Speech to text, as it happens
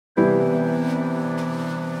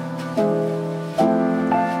Okay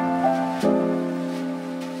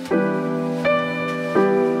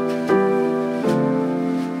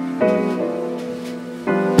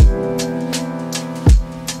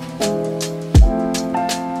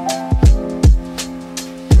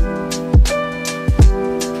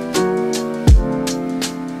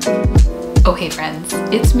friends,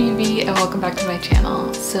 it's me Vee and welcome back to my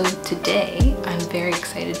channel. So today I'm very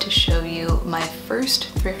excited to show you my first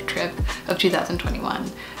thrift trip of 2021.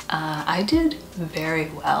 I did very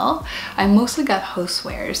well. I mostly got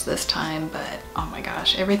housewares this time, but oh my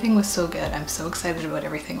gosh, everything was so good. I'm so excited about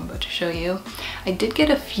everything I'm about to show you. I did get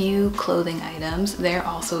a few clothing items. They're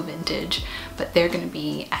also vintage, but they're gonna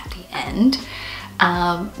be at the end.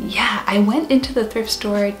 Yeah, I went into the thrift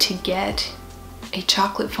store to get a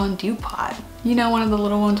chocolate fondue pot. You know, one of the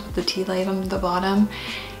little ones with the tea light on the bottom.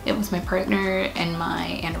 It was my partner and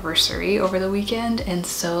my anniversary over the weekend, and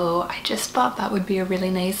so I just thought that would be a really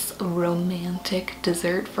nice romantic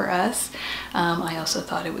dessert for us. I also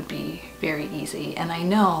thought it would be very easy, and I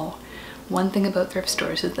know one thing about thrift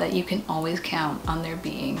stores is that you can always count on there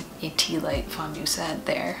being a tea light fondue set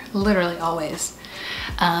there, literally always.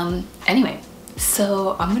 Anyway,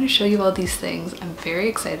 so I'm going to show you all these things. I'm very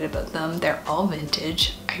excited about them. They're all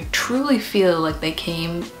vintage. I truly feel like they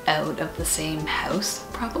came out of the same house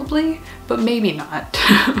probably, but maybe not.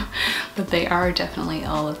 But they are definitely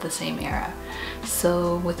all of the same era.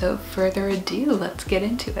 So without further ado, let's get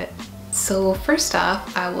into it. So first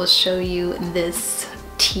off, I will show you this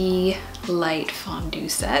tea light fondue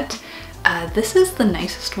set. This is the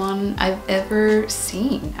nicest one I've ever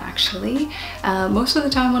seen, actually. Most of the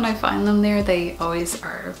time when I find them there, they always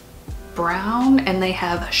are brown and they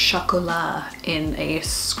have chocolat in a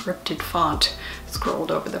scripted font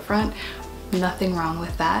scrolled over the front. Nothing wrong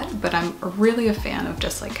with that, but I'm really a fan of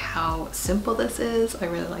just like how simple this is. I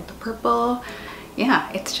really like the purple.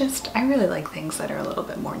 Yeah, it's just, I really like things that are a little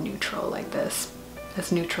bit more neutral like this,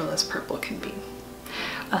 as neutral as purple can be.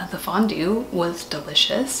 The fondue was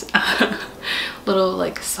delicious. Little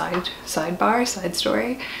like side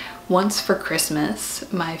story. Once for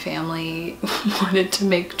Christmas, my family wanted to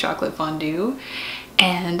make chocolate fondue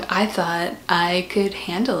and I thought I could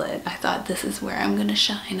handle it. I thought this is where I'm gonna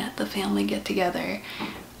shine at the family get together.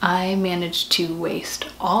 I managed to waste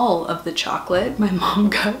all of the chocolate. My mom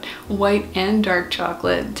got white and dark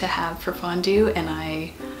chocolate to have for fondue, and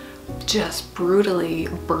I just brutally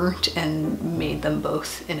burnt and made them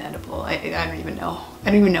both inedible. I don't even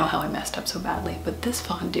know how I messed up so badly, but this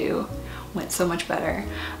fondue went so much better.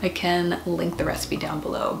 I can link the recipe down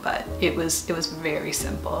below, but it was very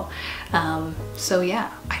simple. So yeah,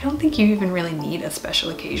 I don't think you even really need a special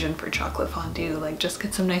occasion for chocolate fondue. Like, just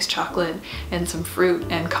get some nice chocolate and some fruit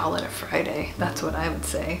and call it a Friday. That's what I would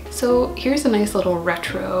say. So here's a nice little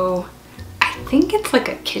retro, I think it's like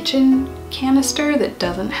a kitchen canister that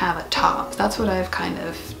doesn't have a top. That's what I've kind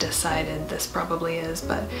of decided this probably is,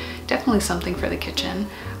 but definitely something for the kitchen.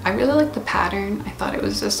 I really like the pattern. I thought it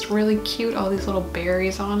was just really cute, all these little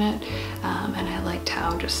berries on it, and I liked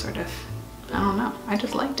how just sort of, I don't know, I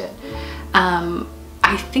just liked it.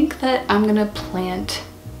 I think that I'm gonna plant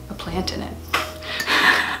a plant in it.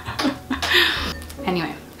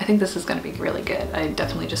 Anyway, I think this is going to be really good. I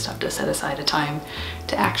definitely just have to set aside a time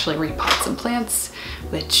to actually repot some plants,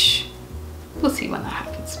 which we'll see when that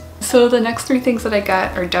happens. So the next three things that I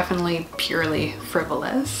got are definitely purely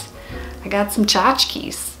frivolous. I got some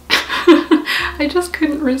tchotchkes. I just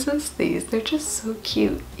couldn't resist these. They're just so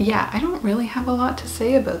cute. Yeah, I don't really have a lot to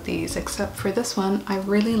say about these except for this one. I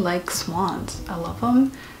really like swans. I love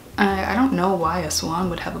them. I don't know why a swan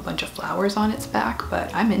would have a bunch of flowers on its back,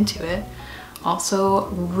 but I'm into it. Also,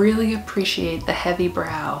 really appreciate the heavy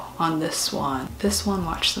brow on this swan. This one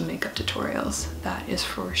watched some makeup tutorials, that is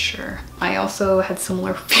for sure. I also had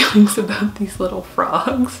similar feelings about these little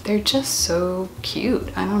frogs. They're just so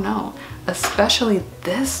cute, I don't know. Especially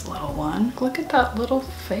this little one. Look at that little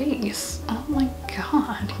face. Oh my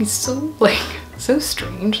god, he's so so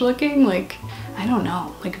strange looking. Like, I don't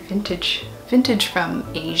know, like vintage from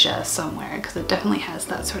Asia somewhere, because it definitely has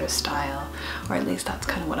that sort of style, or at least that's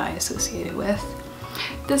kind of what I associate it with.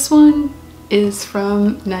 This one is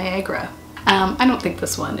from Niagara. I don't think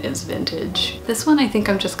this one is vintage. This one I think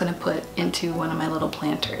I'm just gonna put into one of my little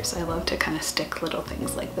planters. I love to kind of stick little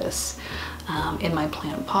things like this in my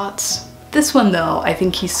plant pots. This one though, I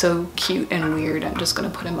think he's so cute and weird, I'm just gonna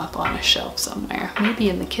put him up on a shelf somewhere. Maybe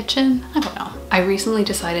in the kitchen, I don't know. I recently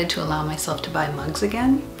decided to allow myself to buy mugs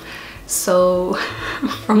again. So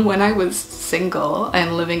from when I was single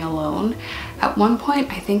and living alone, at one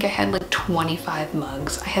point I think I had like 25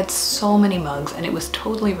 mugs. I had so many mugs and it was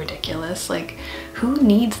totally ridiculous. Like, who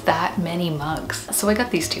needs that many mugs? So I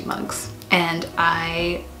got these 2 mugs and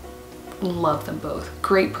I love them both.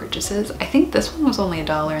 Great purchases. I think this one was only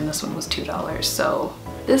 $1 and this one was $2. So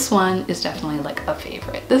this one is definitely like a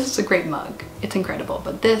favorite. This is a great mug. It's incredible,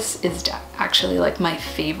 but this is actually like my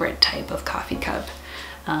favorite type of coffee cup.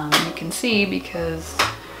 You can see because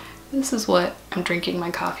this is what I'm drinking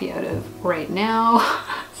my coffee out of right now.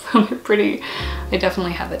 So I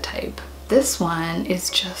definitely have a type. This one is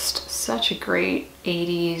just such a great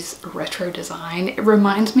 80s retro design. It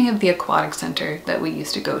reminds me of the aquatic center that we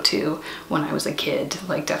used to go to when I was a kid.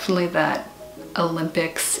 Like, definitely that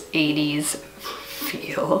Olympics 80s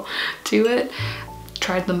feel to it.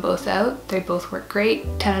 Tried them both out. They both work great.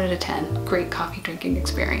 10 out of 10. Great coffee drinking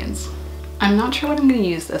experience. I'm not sure what I'm going to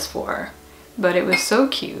use this for, but it was so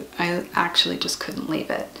cute. I actually just couldn't leave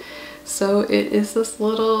it. So it is this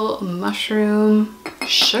little mushroom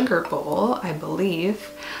sugar bowl, I believe.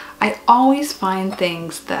 I always find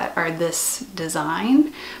things that are this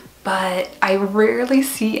design, but I rarely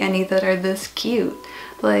see any that are this cute.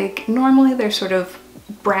 Like, normally they're sort of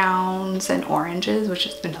browns and oranges, which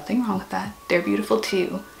is nothing wrong with that. They're beautiful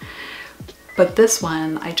too. But this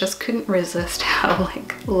one, I just couldn't resist how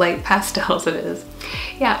like light pastels it is.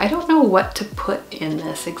 Yeah, I don't know what to put in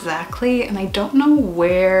this exactly, and I don't know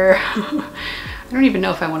where. I don't even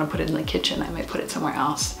know if I want to put it in the kitchen. I might put it somewhere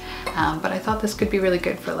else. But I thought this could be really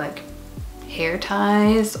good for like hair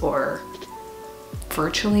ties or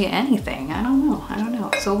virtually anything. I don't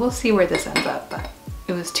know. So we'll see where this ends up, but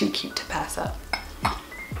it was too cute to pass up.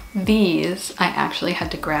 These I actually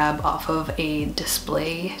had to grab off of a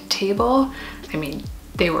display table. I mean,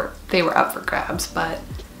 they were up for grabs, but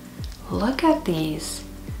look at these.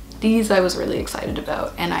 These I was really excited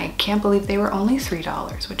about, and I can't believe they were only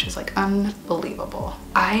 $3, which is like unbelievable.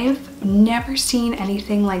 I've never seen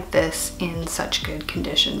anything like this in such good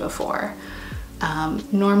condition before.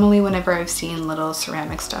 Normally whenever I've seen little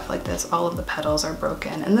ceramic stuff like this, all of the petals are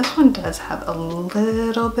broken, and this one does have a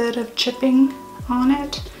little bit of chipping on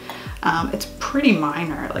it. It's pretty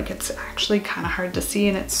minor, like it's actually kind of hard to see,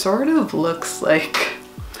 and it sort of looks like,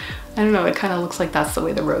 I don't know, it kind of looks like that's the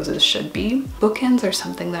way the roses should be. Bookends are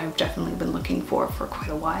something that I've definitely been looking for quite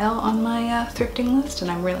a while on my thrifting list, and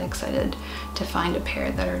I'm really excited to find a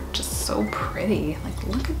pair that are just so pretty. Like,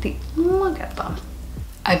 look at them.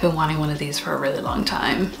 I've been wanting one of these for a really long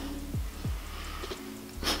time.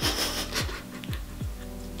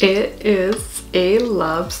 It is a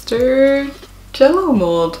lobster Jello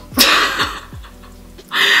mold.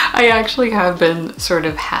 I actually have been sort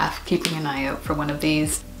of half keeping an eye out for one of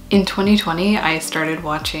these. In 2020, I started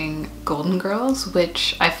watching Golden Girls,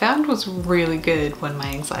 which I found was really good when my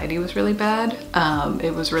anxiety was really bad.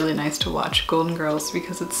 It was really nice to watch Golden Girls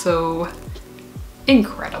because it's so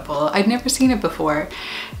incredible. I'd never seen it before,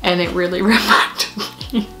 and it really reminded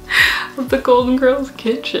me of the Golden Girls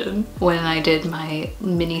kitchen. When I did my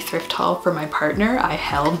mini thrift haul for my partner, I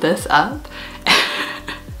held this up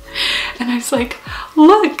and I was like,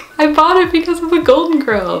 look, I bought it because of the Golden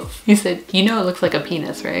Girls. He said, you know it looks like a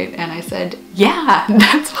penis, right? And I said, yeah,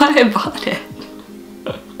 that's why I bought it.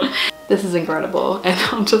 This is incredible, and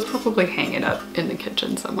I'll just probably hang it up in the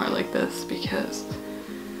kitchen somewhere like this because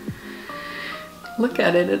look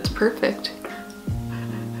at it, it's perfect.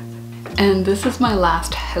 And this is my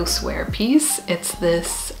last houseware piece. It's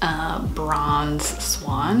this bronze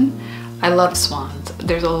swan. I love swans.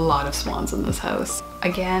 There's a lot of swans in this house.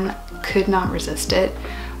 Again, could not resist it.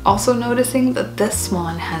 Also noticing that this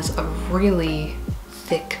swan has a really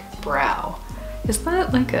thick brow. Is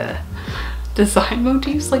that like a design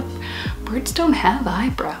motif? Like, birds don't have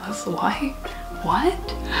eyebrows. Why?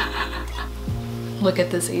 What? Look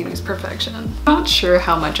at this 80s perfection. Not sure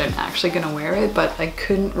how much I'm actually gonna wear it, but I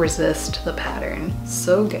couldn't resist the pattern.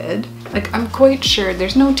 So good. Like, I'm quite sure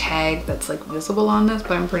there's no tag that's like visible on this,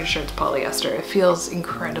 but I'm pretty sure it's polyester. It feels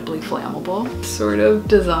incredibly flammable. Sort of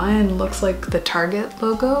design looks like the Target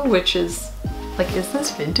logo, which is like, is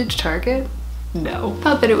this vintage Target? No.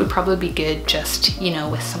 Thought that it would probably be good just, you know,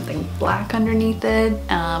 with something black underneath it,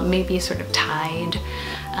 maybe sort of tied,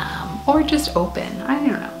 or just open. I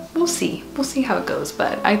don't know. We'll see how it goes,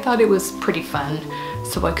 but I thought it was pretty fun,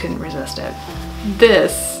 so I couldn't resist it.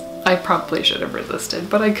 This, I probably should have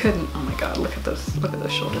resisted, but I couldn't. Oh my God, look at those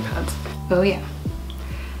shoulder pads. Oh yeah.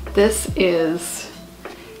 This is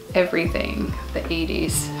everything the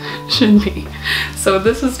 80s should be. So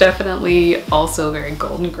this is definitely also very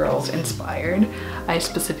Golden Girls inspired. I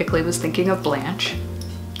specifically was thinking of Blanche.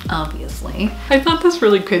 obviously. I thought this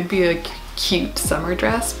really could be a cute summer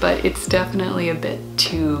dress, but it's definitely a bit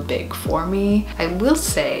too big for me. I will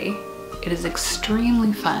say it is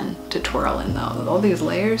extremely fun to twirl in though. With all these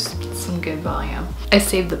layers, some good volume. I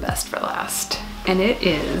saved the best for last, and it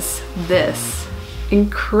is this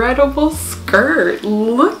incredible skirt.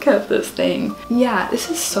 Look at this thing. Yeah, this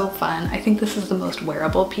is so fun. I think this is the most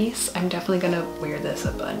wearable piece. I'm definitely gonna wear this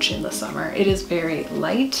a bunch in the summer. It is very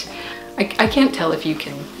light. I can't tell if you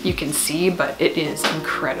can see, but it is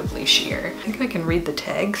incredibly sheer. I think I can read the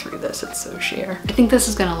tag through this, it's so sheer. I think this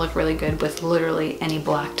is gonna look really good with literally any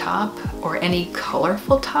black top or any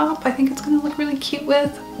colorful top. I think it's gonna look really cute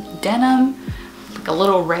with denim, like a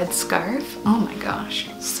little red scarf. Oh my gosh,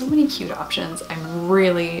 so many cute options. I'm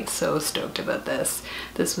really so stoked about this.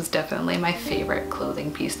 This was definitely my favorite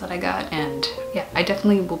clothing piece that I got, and yeah, I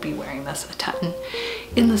definitely will be wearing this a ton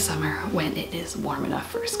in the summer when it is warm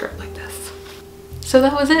enough for a skirt like this. So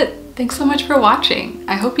that was it. Thanks so much for watching.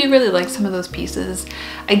 I hope you really liked some of those pieces.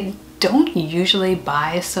 I don't usually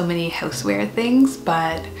buy so many houseware things,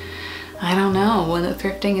 but I don't know, when the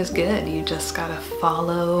thrifting is good, you just gotta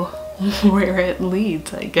follow where it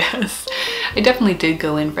leads, I guess. I definitely did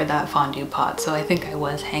go in for that fondue pot, so I think I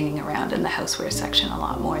was hanging around in the houseware section a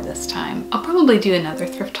lot more this time. I'll probably do another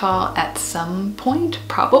thrift haul at some point,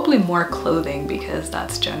 probably more clothing, because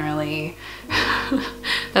that's generally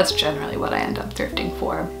what I end up thrifting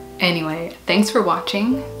for. Anyway, thanks for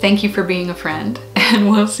watching, thank you for being a friend, and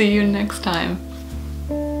we'll see you next time.